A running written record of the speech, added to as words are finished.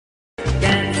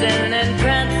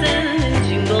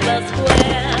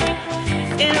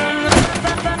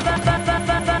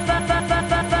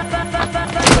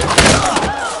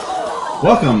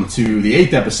Welcome to the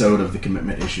 8th episode of the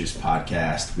Commitment Issues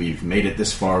podcast. We've made it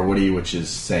this far, Woody, which is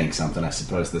saying something. I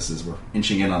suppose we're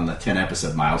inching in on the 10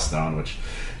 episode milestone, which,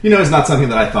 is not something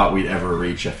that I thought we'd ever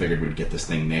reach. I figured we'd get this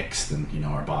thing nixed and,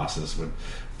 our bosses would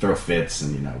throw fits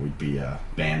and, we'd be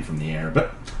banned from the air.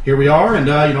 But here we are and,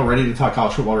 ready to talk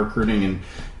college football recruiting and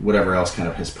whatever else kind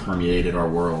of has permeated our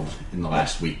world in the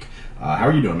last week. How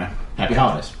are you doing, man? Happy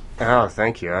holidays. Oh,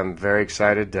 thank you. I'm very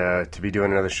excited to be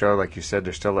doing another show. Like you said,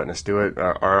 they're still letting us do it.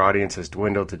 Our audience has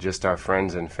dwindled to just our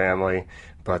friends and family,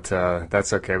 but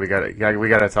that's okay. We got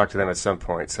to talk to them at some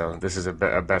point. So this is a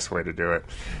best way to do it.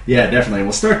 Yeah, definitely.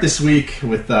 We'll start this week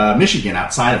with Michigan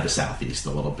outside of the Southeast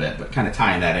a little bit, but kind of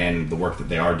tying that in the work that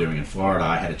they are doing in Florida.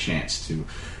 I had a chance to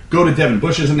go to Devin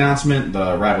Bush's announcement,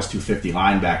 the Rivals 250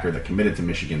 linebacker that committed to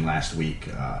Michigan last week.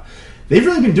 They've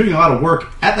really been doing a lot of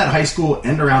work at that high school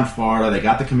and around Florida. They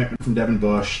got the commitment from Devin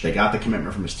Bush. They got the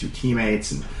commitment from his two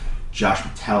teammates, and Josh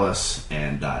Metellus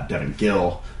and Devin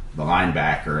Gill, the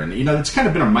linebacker. And, it's kind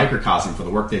of been a microcosm for the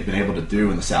work they've been able to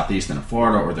do in the Southeast and in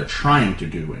Florida, or they're trying to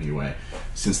do anyway,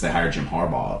 since they hired Jim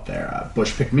Harbaugh up there.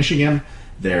 Bush picked Michigan.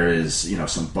 There is,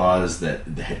 some buzz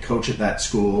that the head coach at that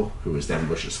school, who is Devin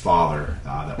Bush's father,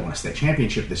 that won a state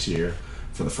championship this year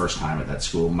for the first time at that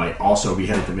school, might also be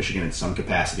headed to Michigan in some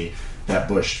capacity. That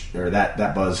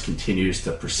that buzz continues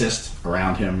to persist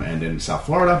around him and in South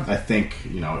Florida. I think,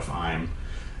 if I'm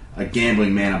a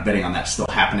gambling man, I'm betting on that still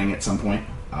happening at some point.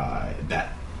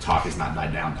 That talk has not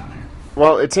died down here.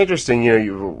 Well, it's interesting.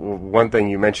 One thing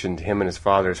you mentioned, him and his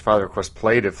father. His father, of course,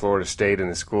 played at Florida State, and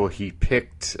the school he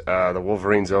picked the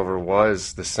Wolverines over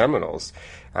was the Seminoles.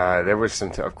 There was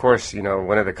some, of course,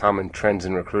 one of the common trends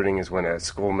in recruiting is when a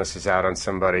school misses out on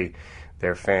somebody,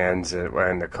 their fans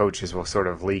and the coaches will sort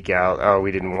of leak out, oh,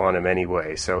 we didn't want him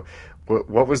anyway. So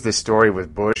what was the story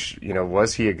with Bush?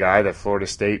 Was he a guy that Florida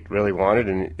State really wanted?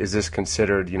 And is this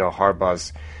considered,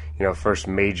 Harbaugh's, first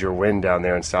major win down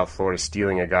there in South Florida,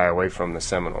 stealing a guy away from the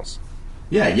Seminoles?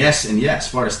 Yeah, yes, and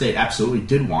yes. Florida State absolutely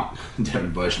did want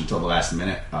Devin Bush until the last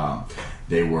minute.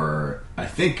 They were, I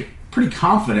think, pretty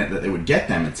confident that they would get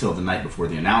them until the night before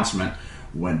the announcement,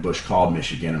 when Bush called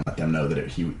Michigan and let them know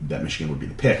that Michigan would be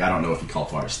the pick. I don't know if he called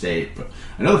Florida State, but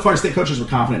I know the Florida State coaches were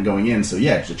confident going in. So,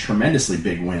 yeah, it's a tremendously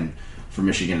big win for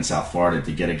Michigan and South Florida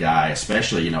to get a guy,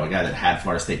 especially, a guy that had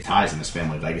Florida State ties in his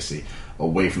family legacy,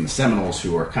 away from the Seminoles,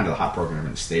 who are kind of the hot program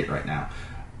in the state right now.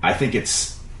 I think it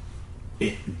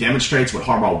demonstrates what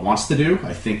Harbaugh wants to do.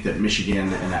 I think that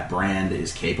Michigan and that brand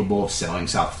is capable of selling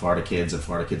South Florida kids and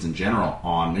Florida kids in general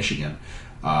on Michigan.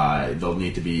 There'll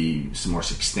need to be some more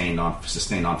sustained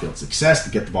on-field success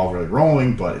to get the ball really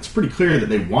rolling, but it's pretty clear that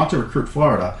they want to recruit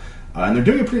Florida, and they're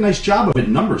doing a pretty nice job of it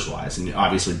numbers-wise. And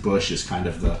obviously Bush is kind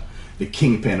of the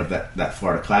kingpin of that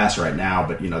Florida class right now,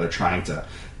 but they're trying to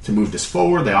move this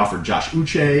forward. They offered Josh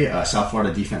Uche, a South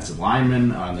Florida defensive lineman,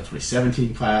 in the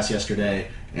 2017 class yesterday.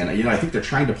 And, I think they're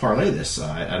trying to parlay this.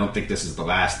 I don't think this is the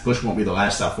last. Bush won't be the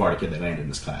last South Florida kid they landed in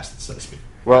this class, so to speak.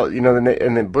 Well,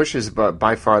 and then Bush is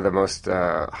by far the most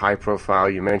high profile.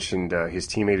 You mentioned his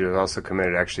teammate who was also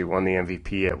committed actually won the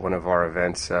MVP at one of our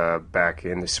events back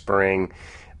in the spring.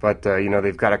 But,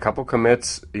 they've got a couple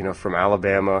commits, from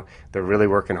Alabama. They're really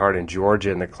working hard in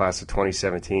Georgia in the class of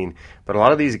 2017. But a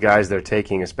lot of these guys they're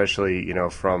taking, especially,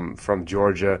 from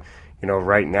Georgia,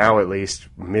 right now at least,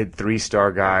 mid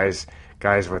three-star guys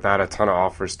without a ton of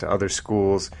offers to other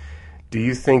schools. Do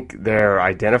you think they're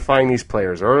identifying these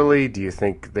players early? Do you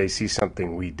think they see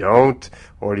something we don't?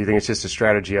 Or do you think it's just a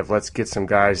strategy of let's get some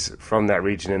guys from that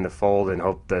region in the fold and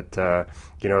hope that,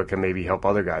 it can maybe help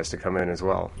other guys to come in as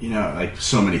well? Like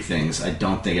so many things, I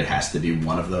don't think it has to be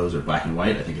one of those or black and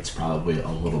white. I think it's probably a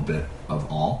little bit of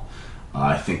all.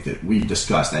 I think that we've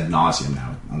discussed ad nauseum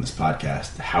now on this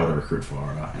podcast how to recruit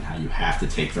Florida and how you have to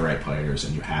take the right players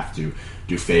and you have to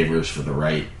do favors for the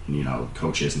right,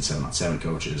 coaches and 7-on-7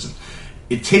 coaches. And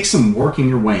it takes some working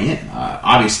your way in.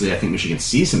 Obviously, I think Michigan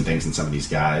sees some things in some of these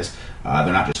guys.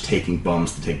 They're not just taking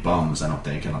bums to take bums. I don't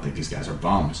think these guys are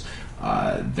bums.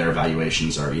 Their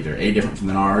evaluations are either A, different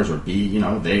than ours, or B,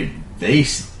 they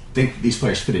think these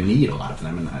players fit a need, a lot of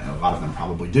them, and a lot of them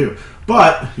probably do.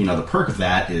 But, the perk of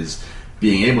that is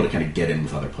being able to kind of get in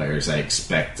with other players. I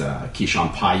expect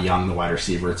Keyshawn Pai Young, the wide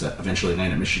receiver, to eventually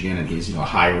land at Michigan, and he's a he's a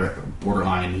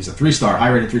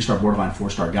high-rated three-star borderline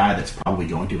four-star guy that's probably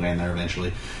going to land there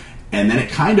eventually. And then it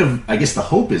kind of, I guess the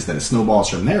hope is that it snowballs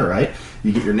from there, right?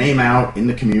 You get your name out in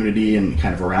the community and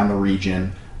kind of around the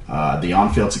region. The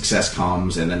on-field success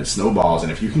comes, and then it snowballs.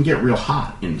 And if you can get real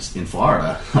hot in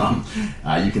Florida,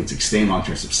 you can sustain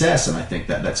long-term success. And I think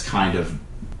that's kind of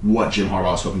what Jim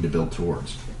Harbaugh is hoping to build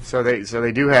towards. So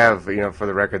they do have, for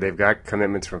the record, they've got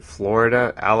commitments from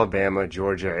Florida, Alabama,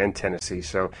 Georgia, and Tennessee.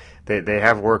 So they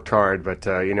have worked hard. But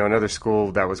another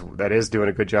school that is doing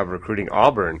a good job of recruiting,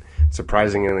 Auburn,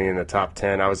 surprisingly in the top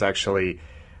 10. I was actually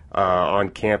on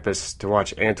campus to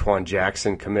watch Antoine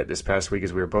Jackson commit this past week,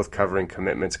 as we were both covering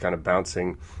commitments, kind of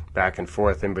bouncing back and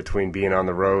forth in between being on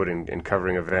the road and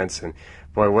covering events. And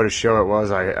boy, what a show it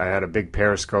was. I had a big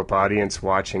Periscope audience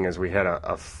watching as we had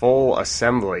a full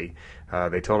assembly.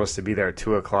 They told us to be there at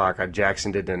 2 o'clock.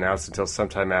 Jackson didn't announce until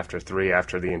sometime after 3,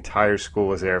 after the entire school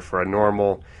was there for a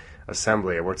normal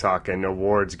assembly. We're talking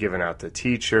awards given out to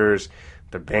teachers,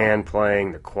 the band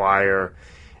playing, the choir.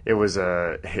 It was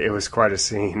quite a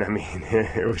scene. I mean,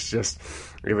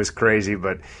 it was crazy.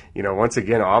 But, once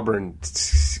again, Auburn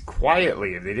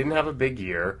quietly, they didn't have a big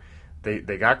year.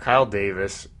 They got Kyle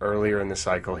Davis earlier in the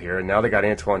cycle here, and now they got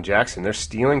Antoine Jackson. They're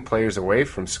stealing players away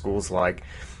from schools like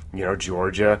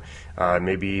Georgia,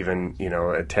 maybe even,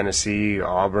 Tennessee,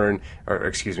 Auburn,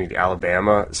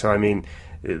 Alabama. So, I mean,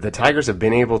 the Tigers have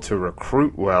been able to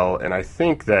recruit well, and I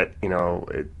think that,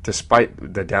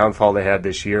 despite the downfall they had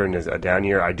this year and a down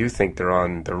year, I do think they're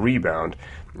on the rebound.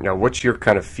 What's your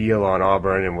kind of feel on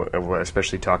Auburn, and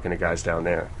especially talking to guys down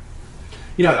there?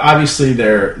 Obviously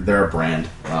they're a brand,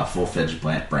 full-fledged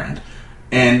brand.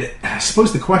 And I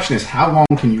suppose the question is, how long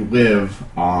can you live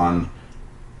on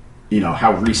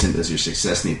how recent does your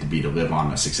success need to be to live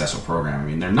on a successful program? I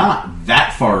mean, they're not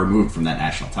that far removed from that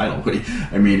national title.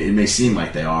 I mean, it may seem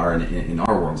like they are, and in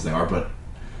our worlds they are, but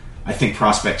I think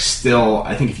prospects still,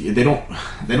 if they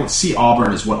don't see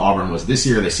Auburn as what Auburn was this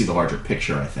year. They see the larger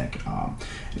picture, I think.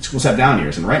 Schools have down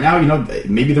years, and right now,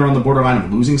 maybe they're on the borderline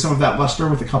of losing some of that luster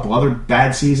with a couple other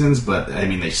bad seasons, but I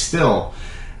mean, they're still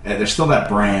that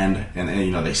brand, and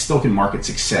they still can market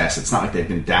success. It's not like they've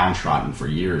been downtrodden for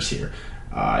years here.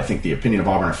 I think the opinion of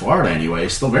Auburn and Florida, anyway,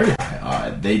 is still very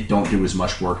high. They don't do as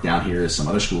much work down here as some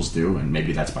other schools do, and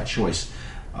maybe that's by choice.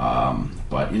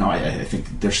 But I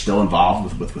think they're still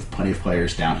involved with plenty of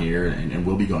players down here, and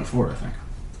will be going forward, I think.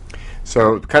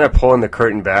 So kind of pulling the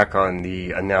curtain back on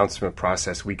the announcement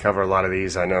process, we cover a lot of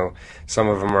these. I know some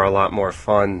of them are a lot more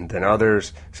fun than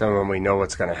others. Some of them we know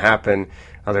what's going to happen.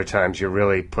 Other times you're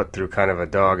really put through kind of a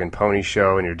dog and pony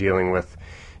show, and you're dealing with,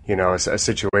 a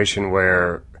situation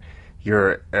where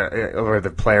where the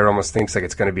player almost thinks like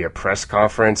it's going to be a press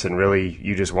conference, and really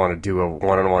you just want to do a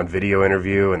one-on-one video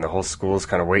interview, and the whole school's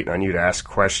kind of waiting on you to ask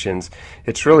questions.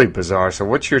 It's really bizarre. So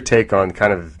what's your take on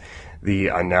kind of the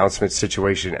announcement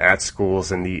situation at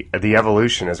schools and the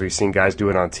evolution, as we've seen guys do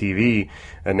it on TV,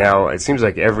 and now it seems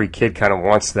like every kid kind of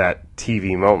wants that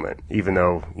TV moment, even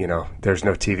though, there's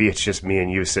no TV. It's just me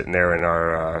and you sitting there in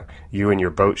our, you in your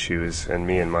boat shoes and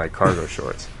me in my cargo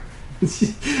shorts.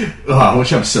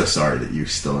 Which I'm so sorry that you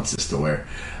still insist to wear.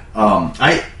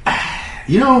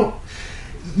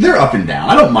 They're up and down.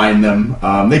 I don't mind them.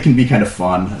 They can be kind of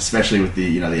fun, especially with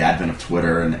the advent of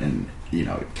Twitter, and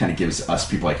it kind of gives us,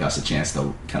 people like us, a chance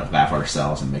to kind of laugh at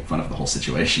ourselves and make fun of the whole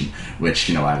situation, which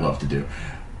I love to do.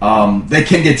 They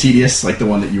can get tedious, like the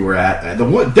one that you were at. The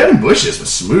one Devin Bush's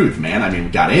was smooth, man. I mean, we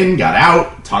got in, got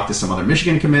out, talked to some other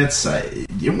Michigan commits.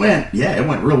 It went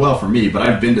real well for me. But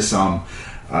I've been to some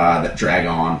that drag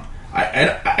on.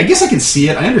 I guess I can see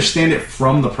it. I understand it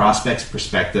from the prospect's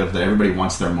perspective that everybody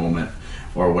wants their moment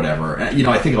or whatever.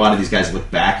 I think a lot of these guys look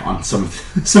back on some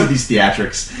of these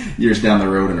theatrics years down the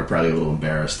road and are probably a little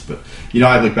embarrassed. But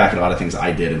I look back at a lot of things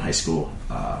I did in high school.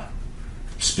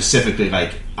 Specifically,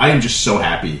 like, I am just so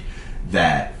happy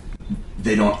that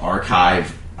they don't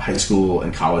archive high school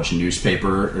and college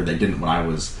newspaper, or they didn't when I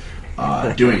was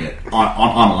doing it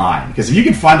online. Because if you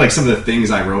can find like some of the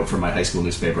things I wrote for my high school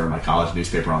newspaper or my college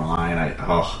newspaper online,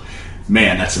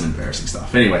 man, that's some embarrassing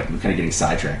stuff. Anyway, I'm kind of getting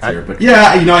sidetracked here, but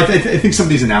yeah, I think some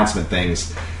of these announcement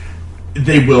things,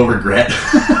 they will regret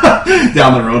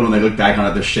down the road when they look back on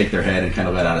it. They'll shake their head and kind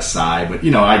of let out a sigh. But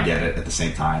I get it at the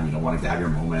same time. Wanting to have your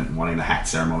moment, wanting the hat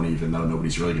ceremony, even though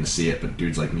nobody's really going to see it, but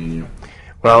dudes like me and you.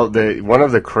 Well, one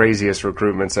of the craziest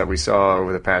recruitments that we saw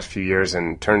over the past few years,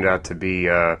 and turned out to be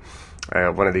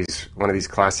one of these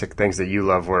classic things that you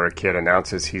love, where a kid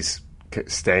announces he's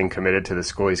staying committed to the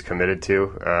school he's committed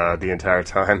to the entire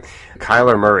time.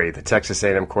 Kyler Murray, the Texas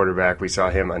A&M quarterback, we saw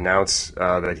him announce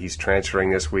that he's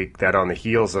transferring this week, that on the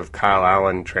heels of Kyle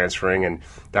Allen transferring, and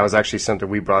that was actually something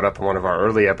we brought up in one of our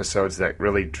early episodes that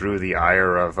really drew the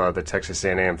ire of the Texas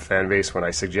A&M fan base when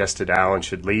I suggested Allen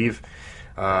should leave.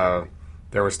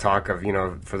 There was talk of,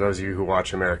 for those of you who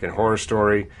watch American Horror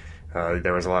Story,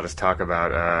 there was a lot of talk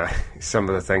about some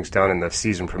of the things done in the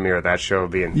season premiere of that show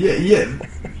being...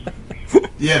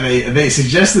 Yeah, they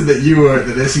suggested that you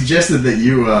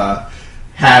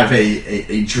have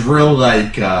a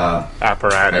drill-like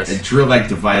apparatus, a drill-like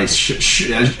device,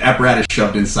 apparatus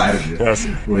shoved inside of you, yes.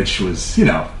 Which was,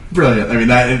 brilliant. I mean,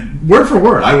 that word for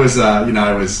word, I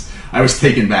was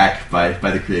taken back by the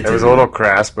creativity. It was a little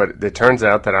crass, but it turns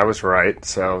out that I was right.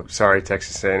 So sorry,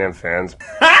 Texas A&M fans,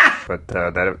 but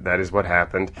that is what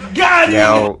happened.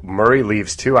 Now Murray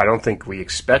leaves too. I don't think we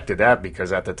expected that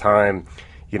because at the time,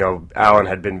 Allen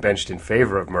had been benched in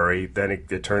favor of Murray. Then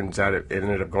it turns out it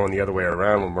ended up going the other way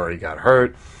around when Murray got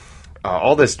hurt.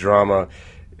 All this drama,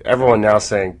 everyone now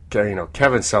saying,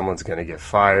 Kevin Sumlin's going to get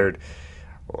fired.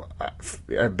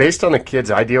 Based on the kids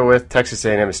I deal with, Texas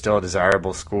A&M is still a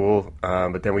desirable school,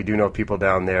 but then we do know people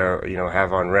down there,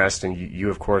 have unrest, and you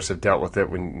of course have dealt with it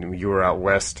when you were out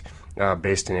west,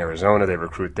 based in Arizona. They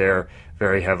recruit there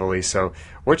very heavily. So,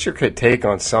 what's your take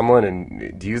on Sumlin,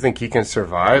 and do you think he can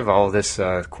survive all this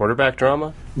quarterback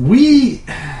drama? When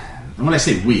I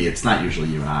say we, it's not usually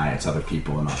you and I; it's other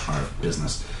people in our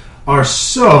business. Are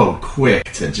so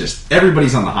quick to just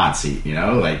everybody's on the hot seat,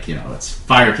 let's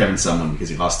fire Kevin Sumlin because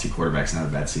he lost 2 quarterbacks and had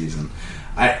a bad season.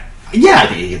 I think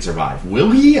he can survive.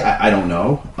 Will he? I don't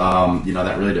know.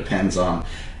 That really depends on.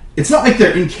 It's not like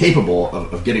they're incapable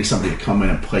of getting somebody to come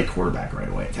in and play quarterback right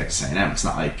away at Texas A&M. It's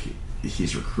not like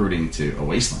he's recruiting to a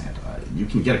wasteland. You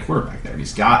can get a quarterback there, and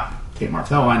he's got Tate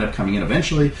Martell lined up coming in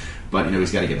eventually, but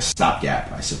he's got to get a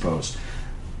stopgap, I suppose.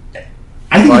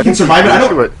 I think he can survive it.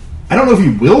 I don't know if he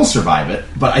will survive it,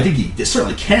 but I think he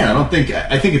certainly can. I think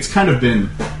it's kind of been...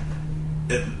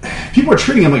 People are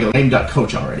treating him like a lame duck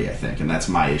coach already, I think, and that's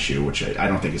my issue, which I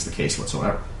don't think is the case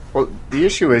whatsoever. Well, the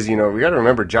issue is, we got to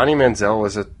remember, Johnny Manziel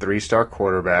was a 3-star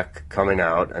quarterback coming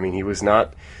out. I mean, he was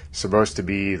not supposed to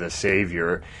be the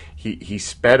savior. He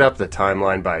sped up the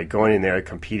timeline by going in there,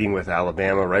 competing with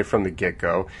Alabama right from the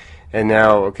get-go. And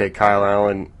now, Kyle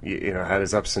Allen, had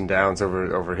his ups and downs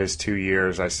over his 2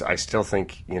 years. I still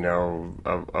think,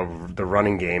 of the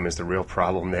running game is the real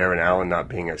problem there, and Allen not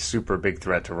being a super big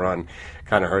threat to run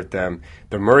kind of hurt them.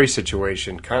 The Murray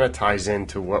situation kind of ties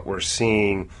into what we're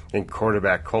seeing in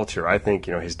quarterback culture. I think,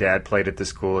 his dad played at the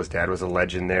school. His dad was a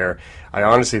legend there. I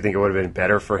honestly think it would have been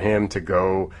better for him to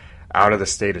go out of the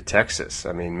state of Texas.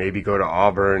 I mean, maybe go to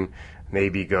Auburn,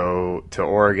 maybe go to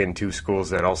Oregon, 2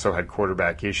 schools that also had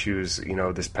quarterback issues,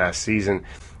 this past season.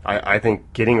 I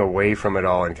think getting away from it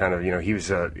all and kind of, he was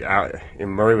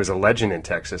Murray was a legend in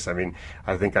Texas. I mean,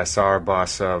 I think I saw our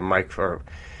boss, Mike,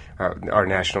 our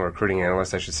national recruiting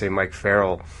analyst, I should say, Mike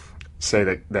Farrell,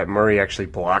 say that Murray actually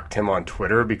blocked him on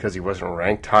Twitter because he wasn't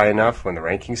ranked high enough when the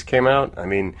rankings came out. I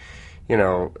mean,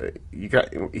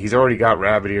 he's already got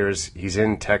rabbit ears. He's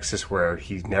in Texas where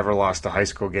he's never lost a high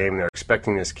school game. They're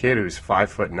expecting this kid who's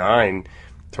 5'9"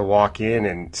 to walk in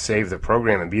and save the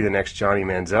program and be the next Johnny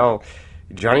Manziel.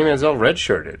 Johnny Manziel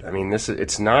redshirted. I mean,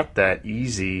 it's not that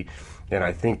easy. And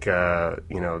I think,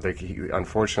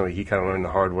 unfortunately, he kind of learned the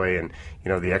hard way, and,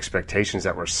 the expectations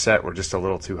that were set were just a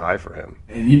little too high for him.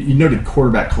 And you noted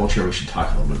quarterback culture. We should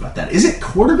talk a little bit about that. Is it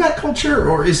quarterback culture,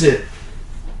 or is it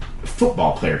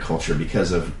football player culture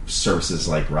because of services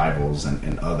like Rivals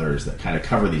and others that kind of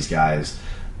cover these guys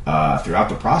throughout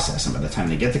the process? And by the time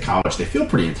they get to college, they feel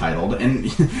pretty entitled. And,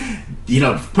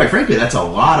 quite frankly, that's a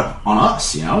lot on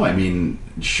us, I mean,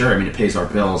 sure, it pays our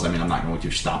bills. I mean, I'm not going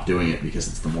to stop doing it because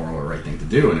it's the moral or right thing to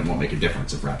do, and it won't make a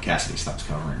difference if Rob Cassidy stops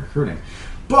covering recruiting.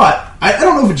 But I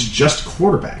don't know if it's just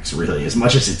quarterbacks, really, as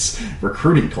much as it's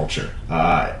recruiting culture.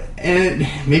 And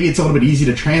maybe it's a little bit easy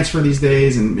to transfer these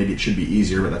days, and maybe it should be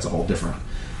easier, but that's a whole different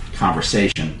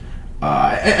conversation.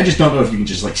 I just don't know if you can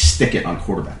just, stick it on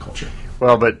quarterback culture.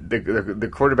 Well, but the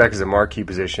quarterback is a marquee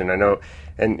position. I know,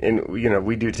 and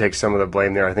we do take some of the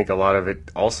blame there. I think a lot of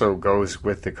it also goes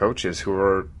with the coaches who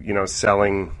are,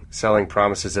 selling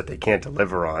promises that they can't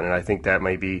deliver on. And I think that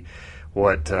may be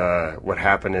what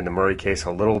happened in the Murray case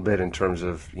a little bit in terms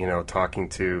of, talking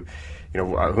to,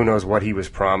 who knows what he was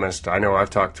promised. I know I've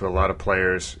talked to a lot of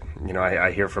players. I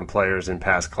hear from players in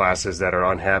past classes that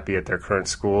are unhappy at their current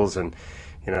schools, and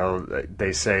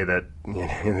they say that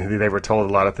they were told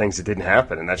a lot of things that didn't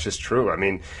happen, and that's just true. I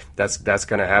mean, that's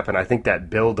going to happen. I think that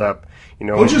build-up,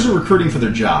 Coaches are recruiting for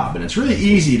their job, and it's really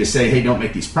easy to say, hey, don't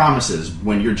make these promises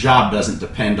when your job doesn't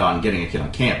depend on getting a kid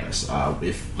on campus.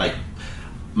 If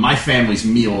my family's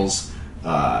meals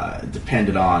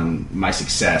depended on my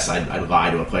success, I'd lie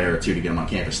to a player or two to get them on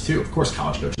campus, too. Of course,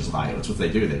 college coaches lie. That's what they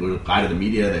do. They lie to the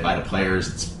media. They lie to players.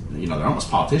 It's they're almost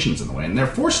politicians in the way, and they're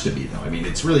forced to be, though. I mean,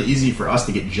 it's really easy for us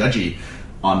to get judgy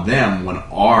on them when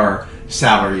our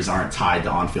salaries aren't tied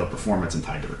to on-field performance and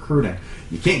tied to recruiting.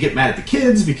 You can't get mad at the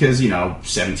kids because,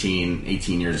 17,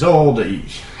 18 years old,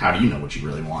 how do you know what you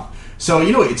really want? So,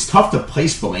 it's tough to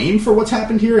place blame for what's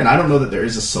happened here, and I don't know that there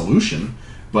is a solution.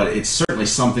 but it's certainly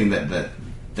something that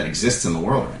exists in the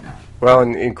world right now. Well,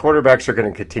 and quarterbacks are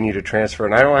going to continue to transfer,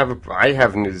 and I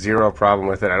have zero problem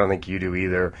with it. I don't think you do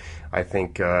either. I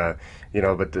think but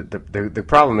the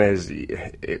problem is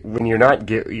when you're not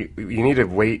you need to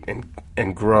wait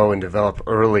and grow and develop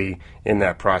early in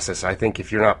that process. I think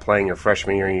if you're not playing your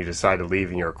freshman year and you decide to leave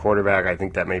and you're a quarterback, I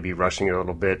think that may be rushing it a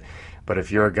little bit. But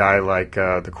if you're a guy like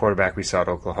the quarterback we saw at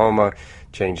Oklahoma,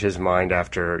 change his mind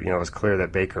after it was clear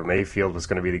that Baker Mayfield was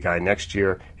going to be the guy next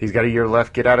year. He's got a year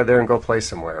left. Get out of there and go play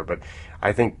somewhere. But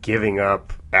I think giving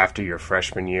up after your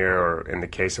freshman year, or in the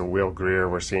case of Will Grier,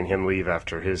 we're seeing him leave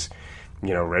after his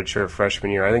redshirt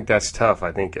freshman year. I think that's tough.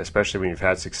 I think especially when you've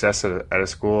had success at a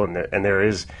school and there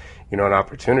is an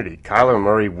opportunity. Kyler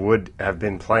Murray would have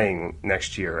been playing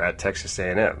next year at Texas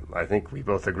A&M. I think we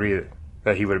both agree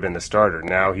that he would have been the starter.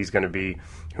 Now he's going to be,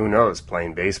 who knows,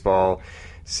 playing baseball,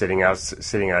 sitting out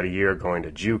a year, going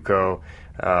to JUCO.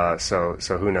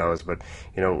 So who knows? But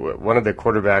one of the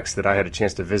quarterbacks that I had a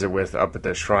chance to visit with up at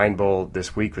the Shrine Bowl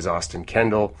this week was Austin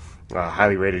Kendall, a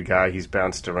highly rated guy. He's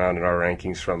bounced around in our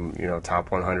rankings from top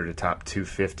 100 to top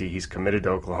 250. He's committed to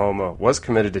Oklahoma, was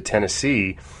committed to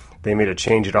Tennessee. They made a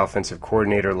change at offensive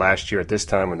coordinator last year at this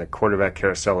time when the quarterback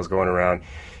carousel was going around.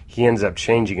 He ends up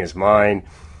changing his mind.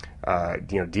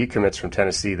 Decommits from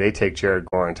Tennessee. They take Jared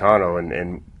Guarantano,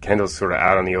 and Kendall's sort of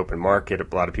out on the open market.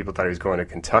 A lot of people thought he was going to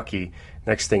Kentucky.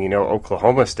 Next thing you know,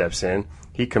 Oklahoma steps in.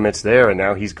 He commits there, and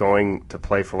now he's going to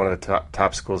play for one of the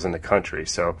top schools in the country.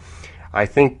 So I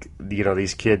think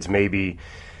these kids maybe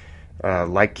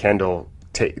like Kendall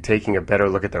taking a better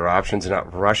look at their options and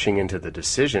not rushing into the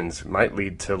decisions might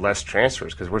lead to less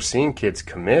transfers, because we're seeing kids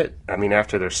commit. I mean,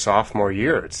 after their sophomore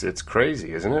year, it's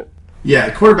crazy, isn't it?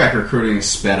 Yeah, quarterback recruiting is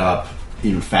sped up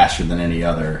even faster than any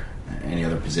other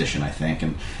position, I think.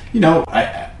 And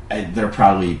there are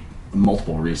probably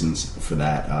multiple reasons for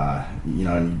that.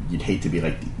 And you'd hate to be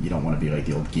like, you don't want to be like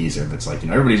the old geezer that's like,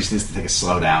 everybody just needs to take a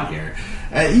slow down here.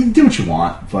 You do what you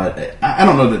want, but I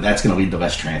don't know that that's going to lead to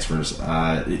less transfers,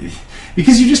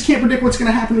 because you just can't predict what's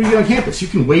going to happen when you get on campus. You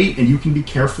can wait and you can be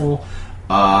careful,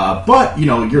 but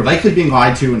you're likely being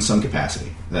lied to in some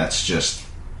capacity. That's just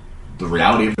the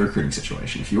reality of the recruiting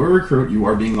situation. If you are a recruit, you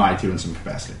are being lied to in some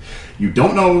capacity. You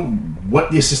don't know what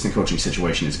the assistant coaching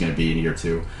situation is going to be in year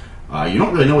two. You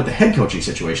don't really know what the head coaching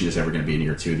situation is ever going to be in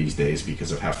year two these days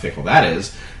because of how fickle that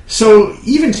is. So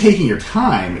even taking your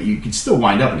time, you could still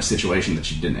wind up in a situation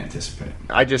that you didn't anticipate.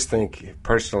 I just think,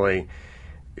 personally,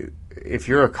 if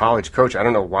you're a college coach, I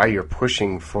don't know why you're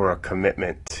pushing for a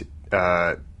commitment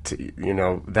that early in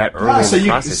the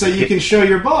process. So you can show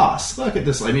your boss, look at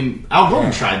this. I mean, Al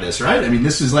Golden tried this, right? I mean,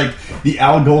 this is like the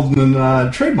Al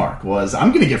Golden trademark was, I'm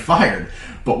going to get fired,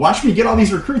 but watch me get all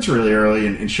these recruits really early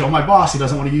and show my boss he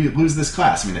doesn't want to lose this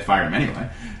class. I mean, they fired him anyway.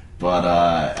 But,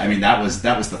 that was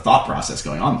the thought process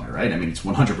going on there, right? I mean, it's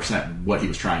 100% what he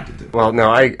was trying to do. Well,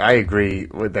 no, I agree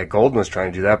with that. Golden was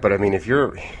trying to do that, but I mean, if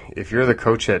you're the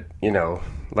coach at,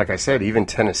 like I said, even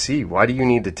Tennessee, why do you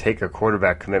need to take a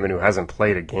quarterback commitment who hasn't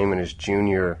played a game in his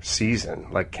junior season,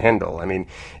 like Kendall? I mean,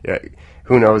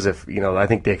 who knows if, I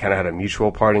think they kind of had a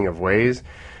mutual parting of ways.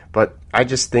 But I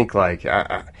just think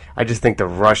I just think the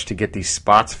rush to get these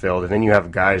spots filled, and then you have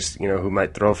guys who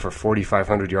might throw for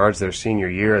 4,500 yards their senior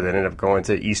year that end up going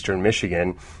to Eastern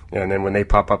Michigan, and then when they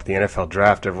pop up the NFL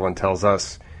draft, everyone tells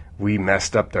us we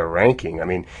messed up their ranking. I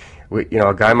mean,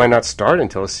 a guy might not start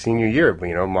until his senior year.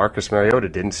 Marcus Mariota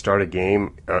didn't start a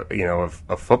game, of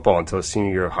football until his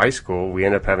senior year of high school. We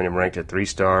end up having him ranked at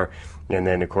 3-star, and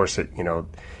then of course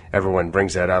everyone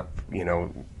brings that up,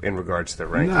 in regards to the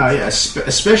rankings. No, yeah,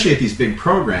 especially at these big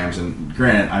programs. And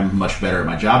granted, I'm much better at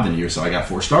my job than you, so I got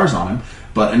 4 stars on him.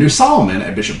 But Anu Solomon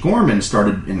at Bishop Gorman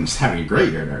started and was having a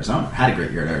great year at Arizona. Had a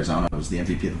great year at Arizona. Was the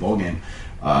MVP of the bowl game.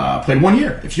 Played 1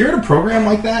 year. If you're at a program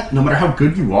like that, no matter how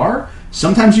good you are,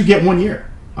 sometimes you get 1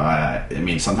 year.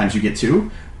 Sometimes you get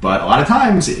 2. But a lot of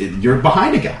times, you're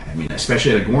behind a guy. I mean,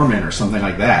 especially at a Gorman or something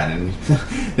like that. And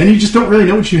then you just don't really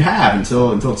know what you have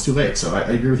until it's too late. So I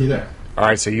agree with you there. All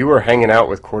right, so you were hanging out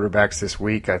with quarterbacks this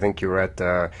week. I think you were at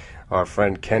our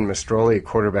friend Ken Mastroli, a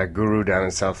quarterback guru down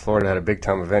in South Florida, had a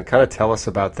big-time event. Kind of tell us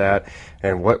about that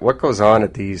and what goes on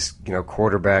at these,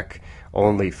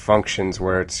 quarterback-only functions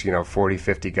where it's, 40,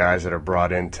 50 guys that are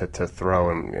brought in to throw,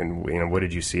 and what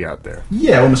did you see out there?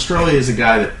 Yeah, well, Mastroli is a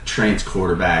guy that trains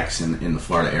quarterbacks in the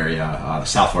Florida area, the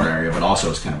South Florida area, but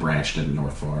also is kind of branched into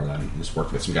North Florida. And he's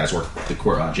worked with some guys,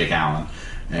 Jake Allen,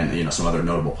 and some other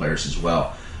notable players as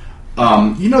well.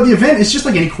 The event is just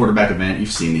like any quarterback event.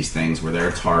 You've seen these things where there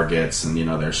are targets and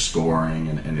they're scoring,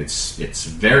 and it's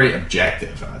very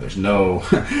objective. There's no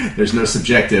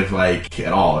subjective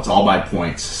at all. It's all by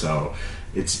points. So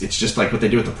it's just like what they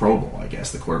do at the Pro Bowl, I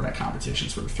guess, the quarterback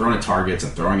competitions, where they're throwing at targets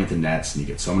and throwing into nets, and you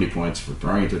get so many points for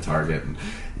throwing into a target. And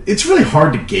it's really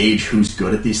hard to gauge who's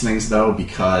good at these things, though,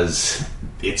 because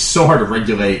it's so hard to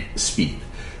regulate speed.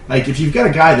 Like, if you've got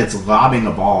a guy that's lobbing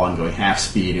a ball and going half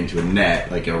speed into a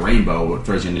net, like a rainbow, it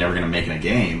throws you're never going to make in a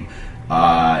game,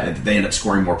 they end up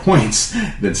scoring more points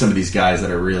than some of these guys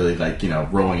that are really, like,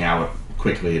 rolling out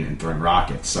quickly and throwing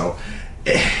rockets. So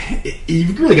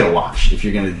you've really got to watch if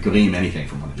you're going to glean anything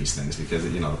from one of these things, because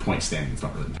the point standings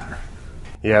don't really matter.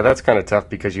 Yeah, that's kind of tough,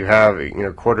 because you have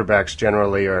quarterbacks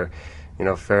generally are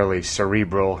fairly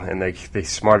cerebral, and the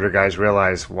smarter guys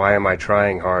realize, why am I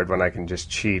trying hard when I can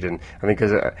just cheat? And I mean,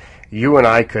 because you and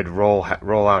I could roll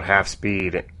out half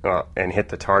speed and hit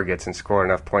the targets and score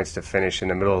enough points to finish in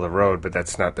the middle of the road, but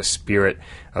that's not the spirit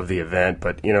of the event.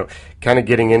 But kind of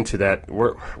getting into that,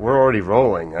 we're already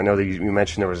rolling. I know that you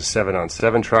mentioned there was a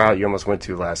 7-on-7 trial you almost went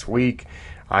to last week.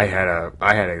 I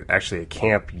had actually a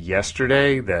camp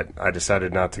yesterday that I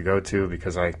decided not to go to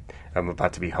because I'm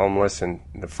about to be homeless in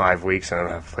the 5 weeks and I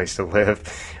don't have a place to live.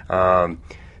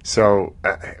 So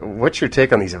what's your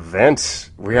take on these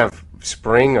events? We have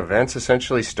spring events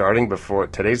essentially starting before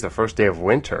today's the first day of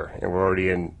winter, and we're already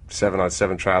in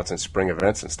 7-on-7 tryouts and spring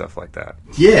events and stuff like that.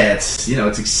 Yeah, it's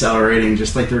accelerating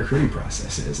just like the recruiting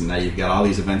process is. And now you've got all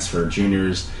these events for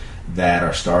juniors that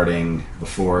are starting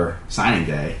before signing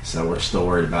day, so we're still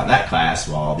worried about that class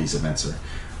while all these events are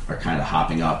kind of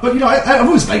hopping up. But I've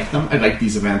always liked them. I like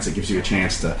these events. It gives you a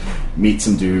chance to meet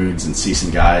some dudes and see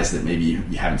some guys that maybe you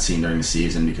haven't seen during the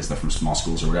season because they're from small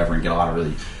schools or whatever, and get a lot of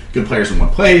really good players in one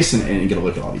place and get a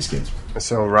look at all these kids.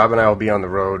 So Rob and I will be on the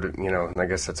road, and I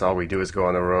guess that's all we do is go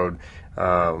on the road.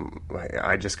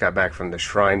 I just got back from the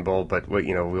Shrine Bowl, but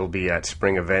we'll be at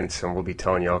spring events, and we'll be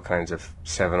telling you all kinds of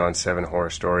 7-on-7 horror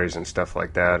stories and stuff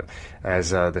like that as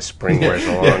the spring wears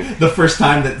along. Yeah. The first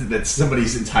time that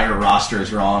somebody's entire roster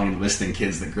is wrong and listing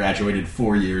kids that graduated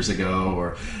 4 years ago,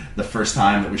 or the first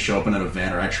time that we show up in an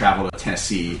event, or I travel to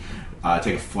Tennessee,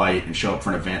 take a flight and show up for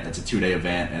an event that's a 2-day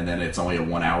event, and then it's only a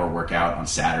 1-hour workout on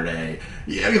Saturday.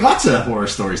 Yeah, lots of horror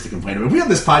stories to complain about. We had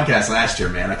this podcast last year,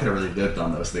 man. I could have really lived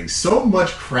on those things. So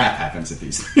much crap happens at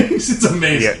these things. It's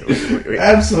amazing. Yeah.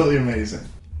 Absolutely amazing.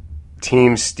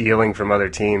 Teams stealing from other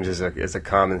teams is a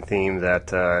common theme that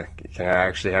can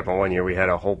actually happen. One year we had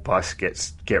a whole bus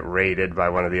get raided by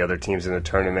one of the other teams in the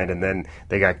tournament, and then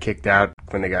they got kicked out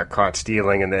when they got caught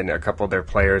stealing, and then a couple of their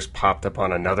players popped up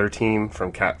on another team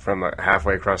from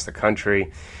halfway across the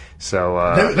country. So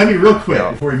let me real quick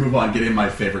before we move on get in my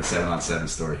favorite 7-on-7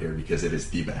 story here, because it is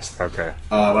the best. Okay.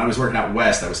 When I was working out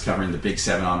west, I was covering the big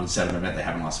 7-on-7 event they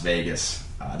have in Las Vegas.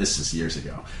 This is years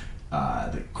ago.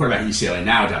 The quarterback at UCLA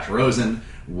now, Josh Rosen,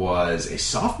 was a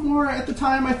sophomore at the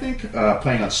time, I think,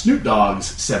 playing on Snoop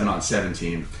Dogg's 7-on-7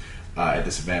 team at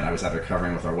this event. I was out there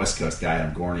covering with our West Coast guy,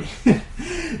 Adam Gorney.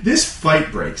 This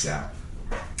fight breaks out.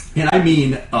 And I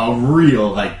mean a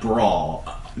real, brawl,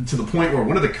 to the point where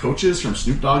one of the coaches from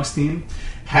Snoop Dogg's team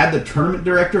had the tournament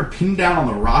director pinned down on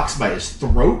the rocks by his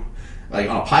throat, on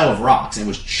a pile of rocks, and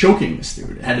was choking this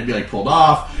dude. It had to be pulled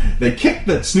off. They kicked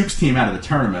the Snoop's team out of the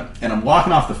tournament, and I'm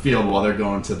walking off the field while they're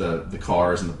going to the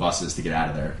cars and the buses to get out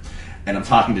of there. And I'm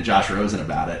talking to Josh Rosen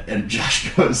about it, and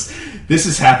Josh goes, "This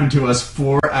has happened to us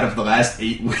 4 out of the last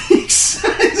 8 weeks.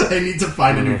 I need to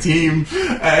find a new team."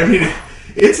 I mean,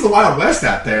 it's the Wild West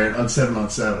out there on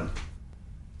 7-on-7.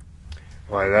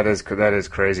 Well, that is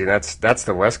crazy. That's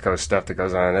the West Coast stuff that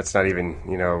goes on. That's not even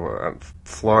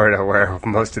Florida, where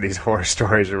most of these horror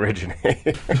stories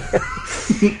originate.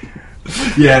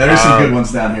 Yeah, there's some good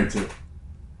ones down here too.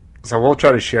 So we'll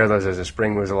try to share those as the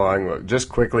spring moves along. Just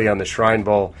quickly on the Shrine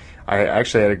Bowl,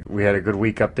 we had a good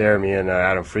week up there. Me and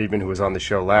Adam Friedman, who was on the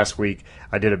show last week,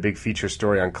 I did a big feature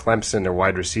story on Clemson, their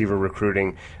wide receiver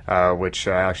recruiting, which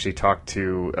I actually talked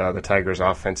to the Tigers'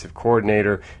 offensive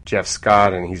coordinator, Jeff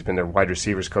Scott, and he's been their wide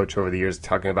receivers coach over the years,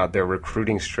 talking about their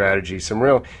recruiting strategy. Some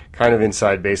real kind of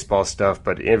inside baseball stuff,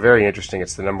 but very interesting.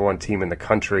 It's the number 1 team in the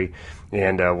country,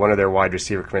 and one of their wide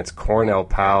receiver commits, Cornell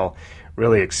Powell,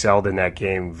 really excelled in that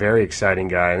game. Very exciting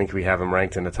guy. I think we have him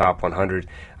ranked in the top 100.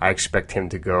 I expect him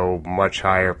to go much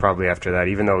higher probably after that,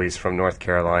 even though he's from North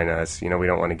Carolina. As we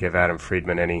don't want to give Adam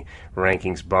Friedman any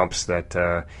rankings bumps that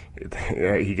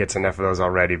he gets enough of those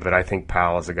already, but I think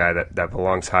Powell is a guy that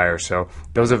belongs higher. So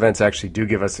those events actually do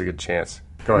give us a good chance.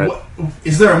 Go ahead.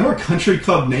 Is there a more country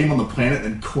club name on the planet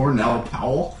than Cornell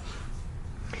Powell?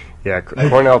 Yeah,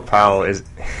 Cornell Powell is...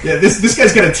 Yeah, this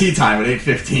guy's got a tea time at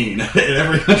 8:15 at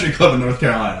every country club in North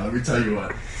Carolina. Let me tell you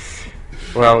what.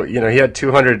 Well, he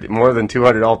had more than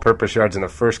 200 all-purpose yards in the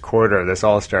first quarter of this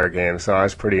All-Star game, so I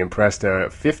was pretty impressed.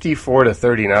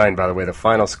 54-39, by the way, the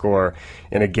final score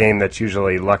in a game that's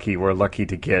usually we're lucky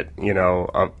to get,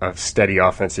 a steady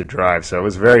offensive drive. So it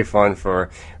was very fun from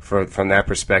that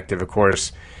perspective. Of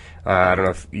course, I don't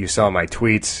know if you saw my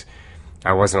tweets.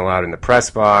 I wasn't allowed in the press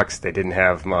box. They didn't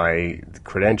have my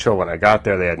credential when I got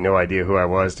there. They had no idea who I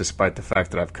was, despite the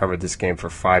fact that I've covered this game for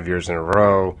 5 years in a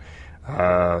row.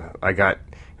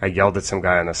 I yelled at some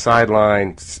guy on the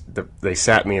sideline. They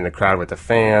sat me in the crowd with the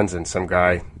fans, and some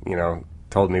guy,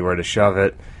 told me where to shove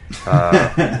it.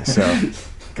 Because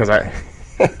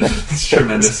It's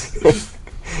tremendous.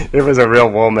 It was a real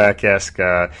Womack-esque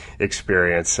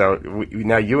experience. So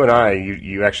now you and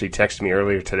you actually texted me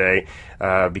earlier today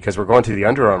because we're going to the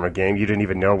Under Armour game. You didn't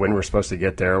even know when we're supposed to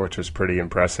get there, which was pretty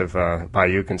impressive by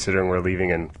you, considering we're leaving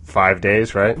in 5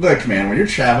 days, right? Look, man, when you're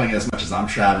traveling as much as I'm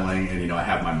traveling, and I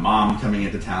have my mom coming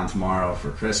into town tomorrow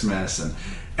for Christmas, and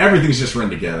everything's just run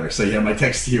together. So yeah, my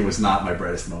text to you was not my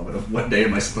brightest moment of what day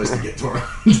am I supposed to get to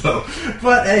Orlando.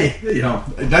 But hey,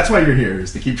 that's why you're here,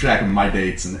 is to keep track of my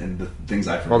dates and the things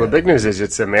I forget. Well, the big news is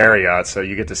it's a Marriott, so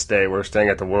you get to stay. We're staying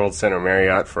at the World Center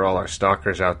Marriott for all our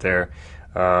stalkers out there.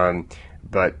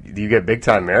 But you get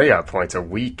big-time Marriott points a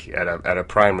week at a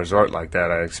prime resort like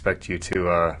that. I expect you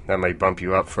to, that might bump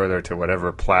you up further to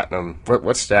whatever platinum.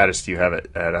 What status do you have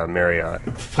at Marriott?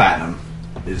 Platinum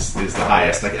is the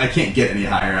highest. I can't get any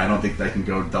higher. I don't think I can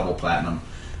go double platinum.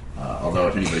 Although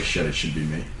if anybody should, it should be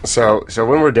me. So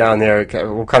when we're down there,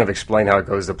 we'll kind of explain how it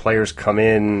goes. The players come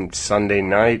in Sunday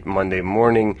night, Monday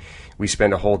morning. We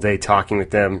spend a whole day talking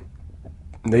with them.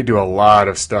 They do a lot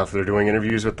of stuff. They're doing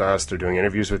interviews with us. They're doing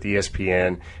interviews with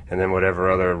ESPN, and then whatever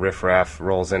other riffraff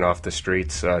rolls in off the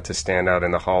streets to stand out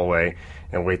in the hallway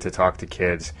and wait to talk to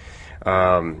kids.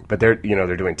 But they're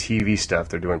doing TV stuff.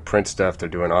 They're doing print stuff. They're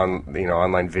doing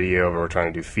online video. We're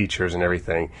trying to do features and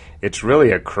everything. It's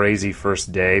really a crazy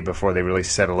first day before they really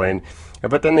settle in.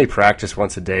 But then they practice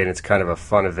once a day, and it's kind of a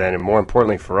fun event. And more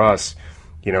importantly for us,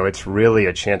 it's really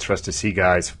a chance for us to see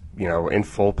guys, in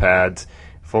full pads,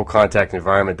 full contact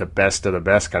environment, the best of the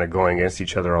best, kind of going against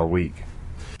each other all week.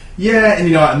 Yeah,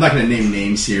 and I'm not going to name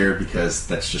names here because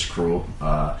that's just cruel.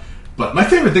 But my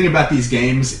favorite thing about these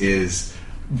games is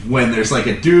when there's like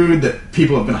a dude that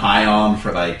people have been high on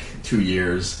for like 2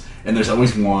 years, and there's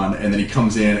always one, and then he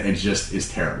comes in and just is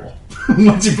terrible.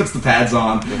 Once he puts the pads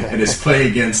on and is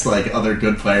playing against like other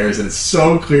good players, and it's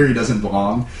so clear he doesn't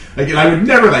belong. Like, and I would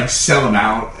never like sell him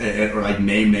out or like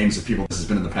name names of people. This has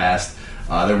been in the past.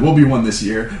 There will be one this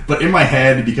year, but in my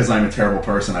head, because I'm a terrible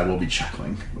person, I will be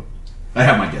chuckling. I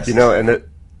have my guesses. And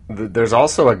there's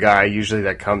also a guy usually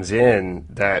that comes in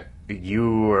that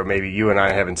you or maybe you and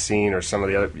I haven't seen, or some of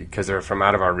the other, because they're from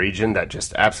out of our region, that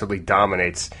just absolutely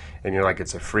dominates, and you're like,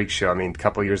 it's a freak show. I mean, a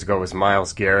couple of years ago it was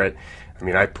Myles Garrett. I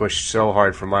mean, I pushed so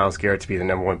hard for Myles Garrett to be the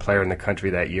number one player in the country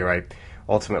that year. I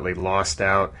ultimately lost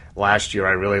out. Last year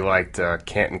I really liked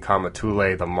Canton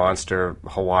Kamatule, the monster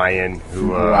Hawaiian,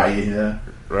 who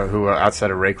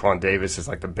outside of Raekwon Davis is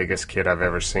like the biggest kid I've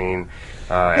ever seen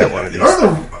at one of these.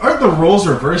 Aren't the roles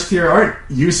reversed here? Aren't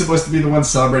you supposed to be the one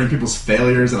celebrating people's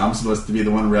failures, and I'm supposed to be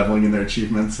the one reveling in their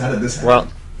achievements? How did this happen? Well,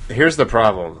 here's the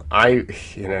problem.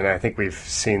 And I think we've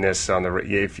seen this on the.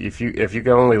 If you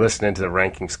go only listening to the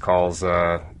rankings calls,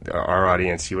 our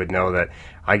audience, you would know that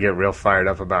I get real fired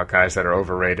up about guys that are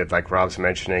overrated, like Rob's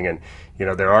mentioning, and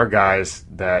there are guys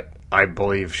that I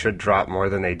believe should drop more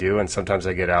than they do, and sometimes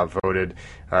they get outvoted.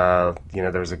 There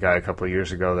was a guy a couple of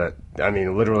years ago that,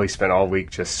 literally spent all week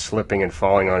just slipping and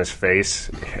falling on his face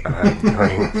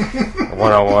during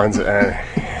one-on-ones,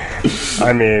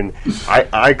 and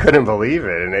I couldn't believe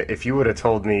it. And if you would have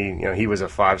told me, he was a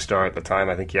 5-star at the time,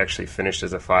 I think he actually finished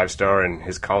as a 5-star, and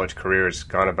his college career has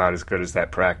gone about as good as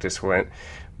that practice went.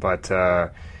 But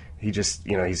he just,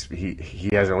 he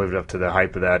hasn't lived up to the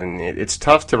hype of that, and it's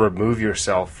tough to remove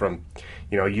yourself from,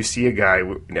 you see a guy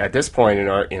at this point in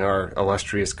our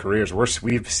illustrious careers,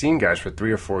 we've seen guys for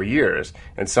 3 or 4 years,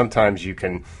 and sometimes you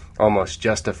can almost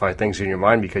justify things in your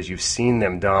mind because you've seen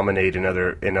them dominate in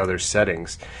other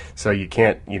settings. So you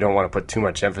don't want to put too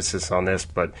much emphasis on this,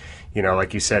 but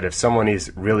like you said, if someone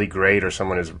is really great or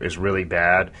someone is really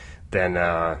bad, then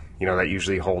that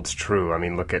usually holds true. I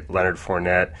mean, look at Leonard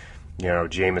Fournette,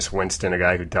 Jameis Winston, a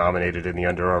guy who dominated in the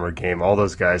Under Armour game. All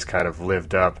those guys kind of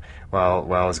lived up,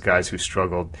 while as guys who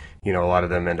struggled, a lot of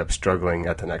them end up struggling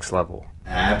at the next level.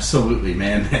 Absolutely,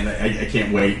 man. And I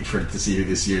can't wait to see who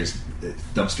this year's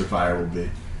dumpster fire will be.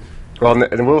 Well,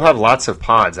 and we'll have lots of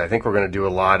pods. I think we're going to do a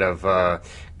lot of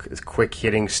quick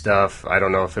hitting stuff. I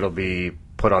don't know if it'll be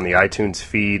put on the iTunes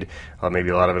feed. Maybe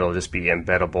a lot of it will just be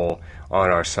embeddable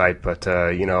on our site. But,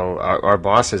 our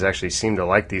bosses actually seem to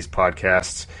like these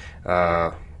podcasts,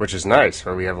 which is nice,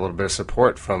 where we have a little bit of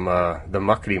support from the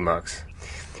muckety mucks.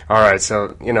 All right,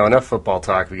 so, enough football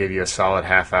talk. We gave you a solid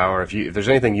half hour. If there's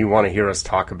anything you want to hear us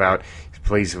talk about,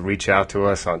 please reach out to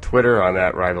us on Twitter. I'm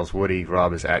at RivalsWoody.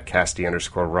 Rob is at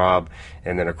Casty_Rob.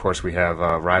 And then, of course, we have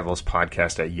Rivals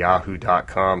Podcast at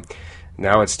yahoo.com.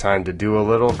 Now it's time to do a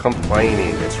little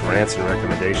complaining. It's rants and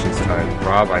recommendations time.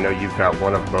 Rob, I know you've got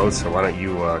one of both, so why don't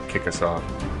you kick us off?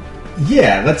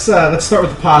 Yeah, let's start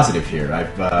with the positive here.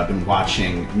 I've been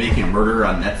watching Making a Murderer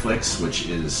on Netflix, which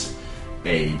is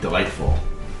a delightful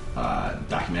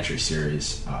documentary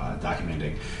series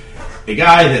documenting a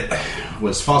guy that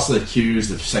was falsely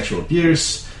accused of sexual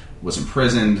abuse, was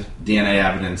imprisoned, DNA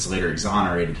evidence later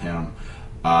exonerated him,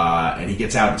 and he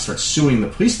gets out and starts suing the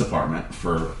police department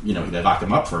for, they locked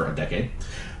him up for a decade.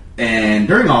 And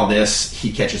during all this,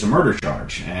 he catches a murder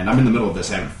charge. And I'm in the middle of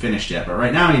this, I haven't finished yet, but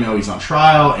right now, he's on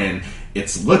trial, and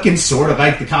it's looking sort of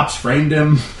like the cops framed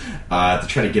him to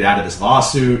try to get out of this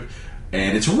lawsuit.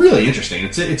 And it's really interesting.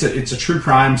 It's a true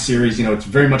crime series. It's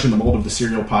very much in the mold of the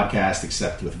Serial podcast,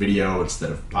 except with video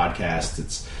instead of podcast.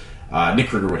 It's Nick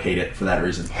Kruger would hate it for that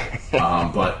reason,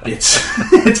 but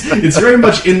it's very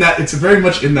much in that. It's very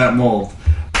much in that mold.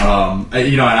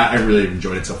 I really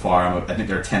enjoyed it so far. I think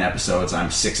there are 10 episodes.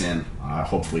 I'm 6 in.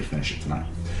 Hopefully, finish it tonight.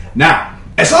 Now,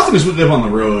 as often as we live on the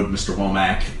road, Mr.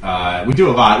 Womack, we do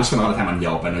a lot. We spend a lot of time on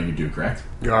Yelp. I know you do, correct?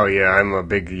 Oh, yeah. I'm a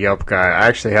big Yelp guy. I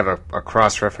actually have a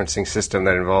cross-referencing system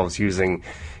that involves using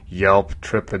Yelp,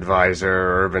 TripAdvisor,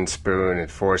 Urban Spoon, and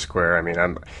Foursquare. I mean,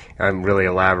 I'm really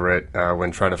elaborate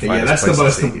when trying to find. Yeah,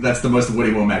 that's the most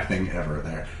Woody Womack thing ever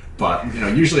there. But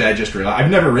usually I just realize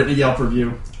I've never written a Yelp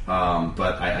review,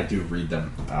 but I do read them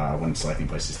when selecting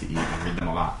places to eat. I read them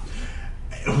a lot.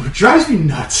 What drives me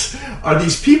nuts are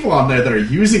these people on there that are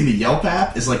using the Yelp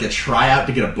app as like a tryout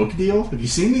to get a book deal. Have you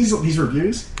seen these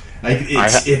reviews? Like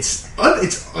it's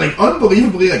like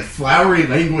unbelievably like flowery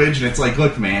language, and it's like,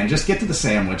 look, man, just get to the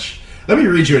sandwich. Let me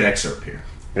read you an excerpt here.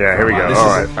 Yeah, here we go.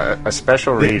 All right, a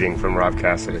special reading from Rob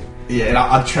Cassidy. Yeah, and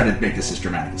I'll try to make this as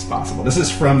dramatic as possible. This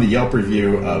is from the Yelp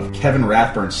review of Kevin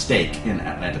Rathbun's Steak in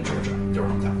Atlanta, Georgia, their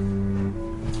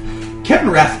hometown. Kevin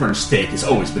Rathbun's Steak has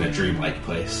always been a dreamlike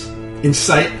place. In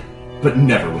sight, but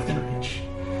never within reach.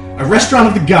 A restaurant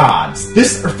of the gods,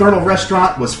 this Earthnal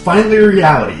restaurant was finally a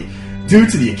reality due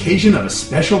to the occasion of a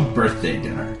special birthday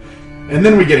dinner. And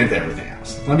then we get into everything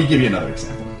else. Let me give you another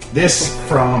example. This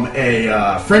from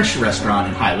a French restaurant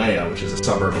in Hialeah, which is a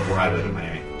suburb of where I live in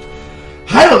Miami.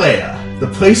 Hialeah, the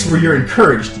place where you're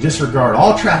encouraged to disregard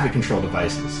all traffic control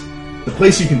devices. The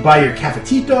place you can buy your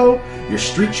cafetito, your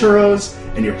street churros,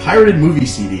 and your pirated movie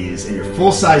CDs, and your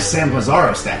full-size San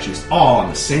Lazaro statues all on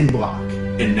the same block.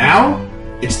 And now,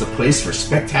 it's the place for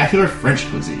spectacular French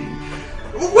cuisine.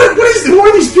 Who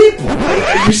are these people?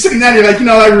 You're sitting down and you're like,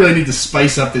 I really need to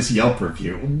spice up this Yelp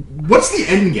review. What's the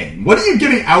end game? What are you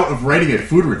getting out of writing a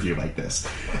food review like this?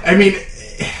 I mean,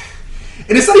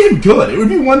 and it's not even good. It would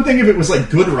be one thing if it was like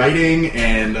good writing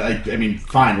and,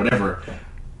 fine, whatever.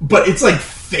 But it's like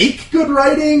fake good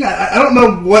writing? I don't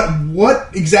know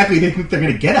what exactly they think they're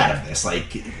going to get out of this.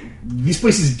 Like, these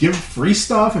places give free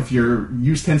stuff if you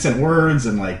use 10-cent words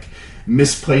and, like,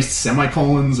 misplaced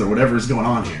semicolons or whatever is going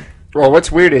on here. Well,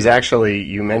 what's weird is actually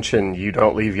you mentioned you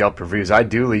don't leave Yelp reviews. I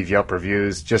do leave Yelp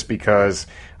reviews just because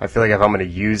I feel like if I'm going to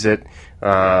use it,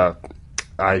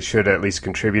 I should at least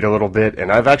contribute a little bit.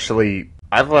 And I've left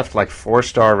like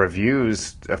 4-star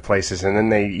reviews of places, and then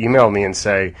they email me and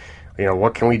say,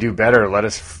 what can we do better? Let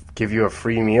us give you a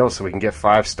free meal so we can get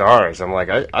 5 stars. I'm like,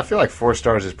 I feel like 4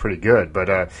 stars is pretty good.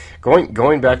 But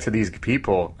going back to these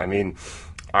people, I mean,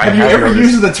 Have you ever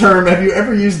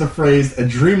used the phrase "a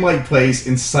dreamlike place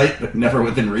in sight but never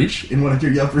within reach" in one of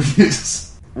your Yelp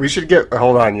reviews? We should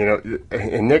hold on.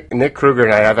 And Nick Kruger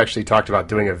and I have actually talked about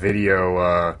doing a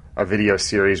video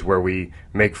series where we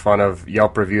make fun of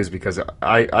Yelp reviews, because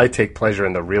I take pleasure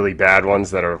in the really bad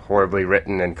ones that are horribly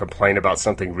written and complain about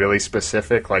something really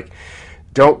specific. Like,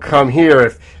 don't come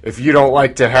here if you don't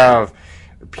like to have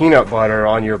peanut butter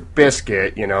on your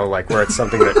biscuit. Like where it's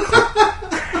something that.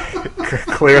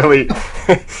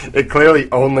 It clearly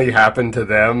only happened to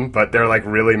them, but they're like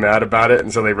really mad about it,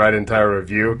 and so they write an entire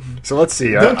review. So let's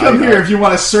see. Don't come here if you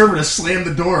want a server to slam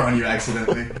the door on you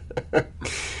accidentally.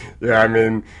 Yeah, I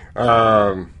mean,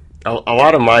 a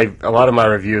lot of my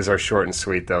reviews are short and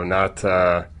sweet, though. Not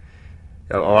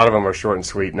A lot of them are short and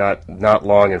sweet, not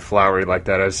long and flowery like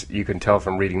that. As you can tell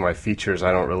from reading my features,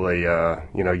 I don't really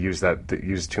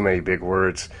use too many big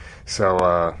words.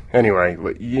 So anyway,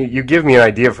 you give me an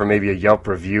idea for maybe a Yelp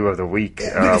review of the week.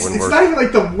 It's not even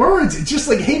like the words. It's just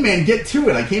like, hey man, get to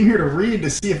it. I came here to read to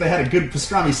see if they had a good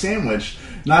pastrami sandwich,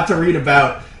 not to read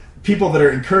about people that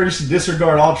are encouraged to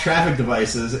disregard all traffic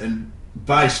devices and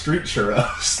buy street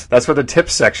churros. That's what the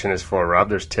tips section is for, Rob.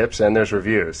 There's tips and there's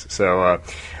reviews. So,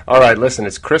 all right, listen,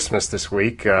 it's Christmas this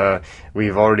week.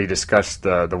 We've already discussed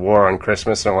the war on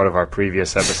Christmas on one of our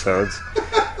previous episodes,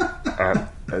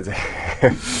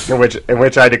 in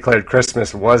which I declared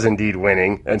Christmas was indeed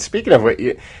winning. And speaking of which,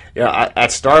 at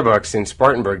Starbucks in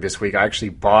Spartanburg this week, I actually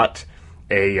bought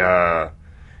a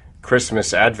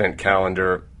Christmas advent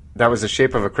calendar that was the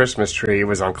shape of a Christmas tree. It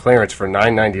was on clearance for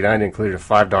 $9.99. It included a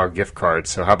 $5 gift card.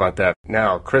 So how about that?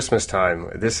 Now, Christmas time.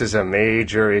 This is a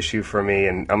major issue for me,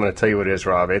 and I'm going to tell you what it is,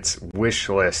 Rob. It's wish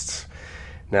lists.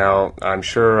 Now, I'm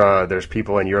sure there's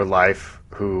people in your life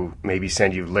who maybe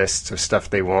send you lists of stuff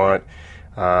they want.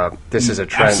 This is a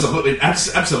trend.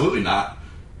 Absolutely not.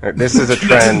 This is a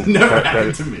trend never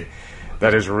happened to me.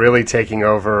 That is really taking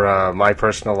over my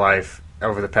personal life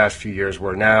over the past few years,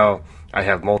 where now I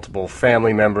have multiple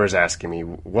family members asking me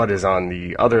what is on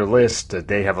the other list.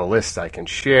 They have a list I can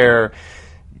share.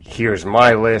 Here's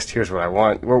my list. Here's what I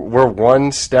want. We're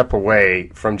one step away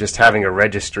from just having a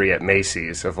registry at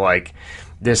Macy's of like,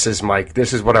 this is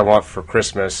what I want for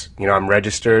Christmas. You know, I'm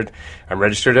registered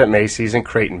at Macy's and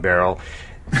Crate and Barrel.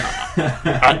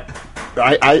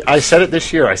 I said it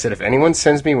this year. I said, if anyone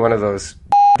sends me one of those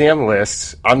damn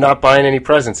lists, I'm not buying any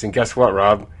presents. And guess what,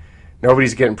 Rob?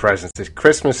 Nobody's getting presents.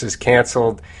 Christmas is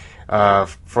canceled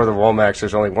for the Womax.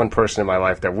 There's only one person in my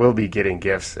life that will be getting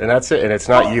gifts, and that's it. And it's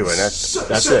not you, and that's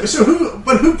it. So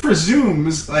who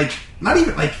presumes, like, not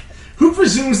even, like, who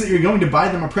presumes that you're going to buy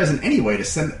them a present anyway to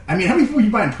send? I mean, how many people are you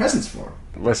buying presents for?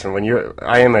 Listen,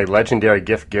 I am a legendary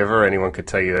gift giver. Anyone could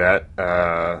tell you that.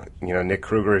 Nick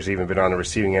Kruger has even been on the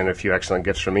receiving end of a few excellent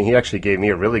gifts from me. He actually gave me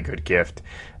a really good gift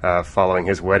following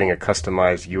his wedding, a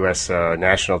customized U.S.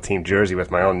 national team jersey with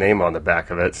my own name on the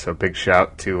back of it. So big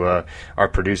shout to our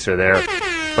producer there.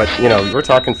 But, we're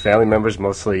talking family members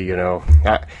mostly,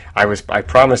 I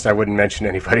promised I wouldn't mention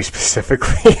anybody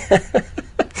specifically.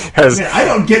 Man, I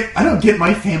don't get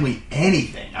my family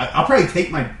anything. I'll probably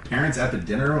take my parents out to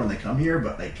dinner when they come here,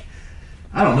 but like,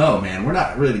 I don't know, man. We're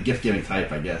not really the gift giving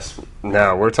type, I guess.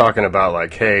 No, we're talking about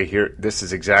like, hey, here, this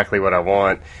is exactly what I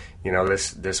want.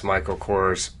 This Michael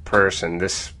Kors purse and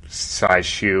this size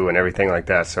shoe and everything like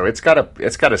that. So it's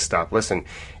gotta stop. Listen,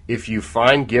 if you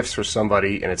find gifts for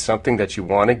somebody and it's something that you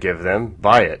want to give them,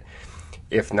 buy it.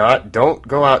 If not, don't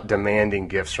go out demanding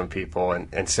gifts from people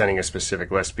and sending a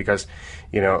specific list, because,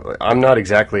 I'm not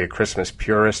exactly a Christmas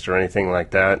purist or anything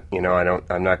like that.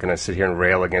 I'm not going to sit here and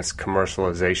rail against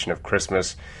commercialization of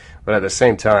Christmas, but at the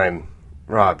same time,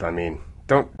 Rob, I mean,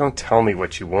 don't tell me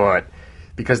what you want,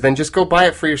 because then just go buy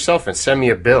it for yourself and send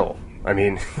me a bill. I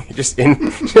mean, I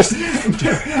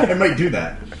might do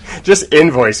that. Just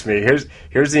invoice me.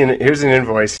 Here's an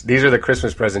invoice. These are the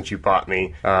Christmas presents you bought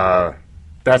me.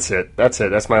 That's it.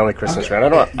 That's my only Christmas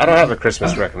round. I don't have a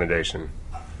Christmas recommendation.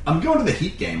 I'm going to the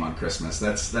Heat game on Christmas.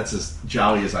 That's as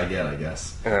jolly as I get, I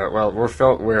guess. Well,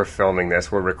 we're filming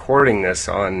this. We're recording this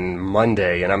on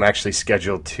Monday, and I'm actually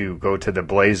scheduled to go to the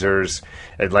Blazers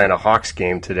Atlanta Hawks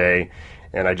game today.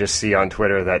 And I just see on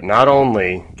Twitter that not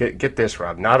only get this,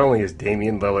 Rob, not only is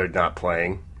Damian Lillard not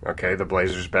playing, okay, the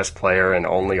Blazers' best player and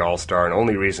only All-Star and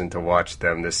only reason to watch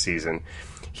them this season,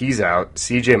 he's out.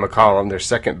 C.J. McCollum, their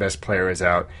second best player, is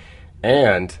out.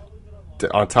 And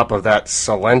on top of that,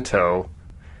 Salento,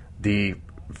 the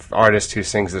artist who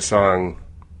sings the song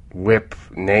Whip,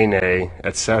 Nene,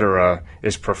 etc.,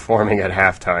 is performing at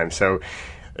halftime. So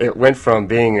it went from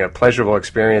being a pleasurable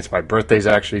experience. My birthday's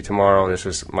actually tomorrow. This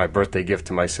was my birthday gift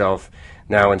to myself.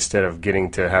 Now, instead of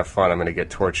getting to have fun, I'm going to get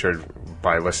tortured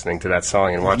by listening to that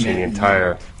song and watching the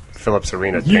entire Phillips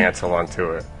Arena dance along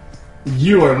to it.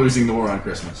 You are losing the war on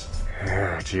Christmas.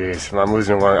 Oh, jeez. I'm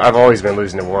losing the war. I've always been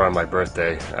losing the war on my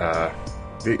birthday.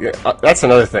 That's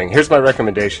another thing. Here's my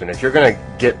recommendation. If you're going to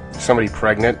get somebody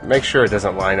pregnant, make sure it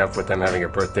doesn't line up with them having a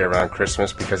birthday around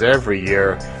Christmas, because every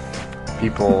year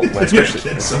people... Next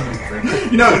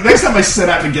time I set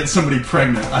out to get somebody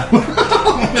pregnant,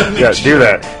 yeah, do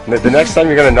that. The next time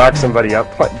you're going to knock somebody up,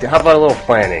 how about a little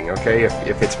planning, okay?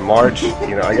 If it's March,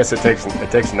 I guess it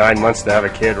takes 9 months to have a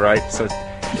kid, right? So...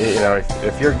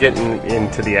 if you're getting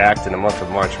into the act in the month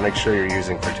of March, make sure you're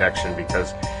using protection,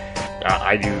 because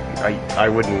I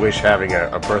wouldn't wish having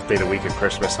a birthday the week of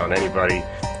Christmas on anybody.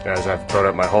 as I've grown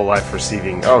up my whole life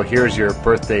receiving, oh, here's your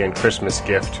birthday and Christmas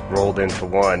gift rolled into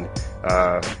one.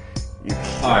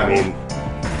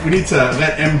 We need to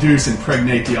let M. Deuce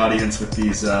impregnate the audience with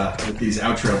these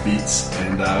outro beats,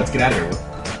 and let's get out of here.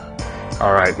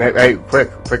 All right. Hey,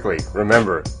 quickly,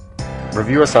 remember,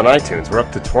 review us on iTunes. We're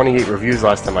up to 28 reviews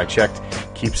last time I checked.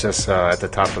 Keeps us at the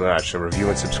top of that. So review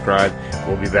and subscribe.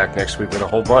 We'll be back next week with a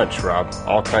whole bunch, Rob.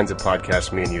 All kinds of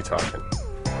podcasts, me and you talking.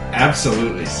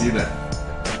 Absolutely. See you then.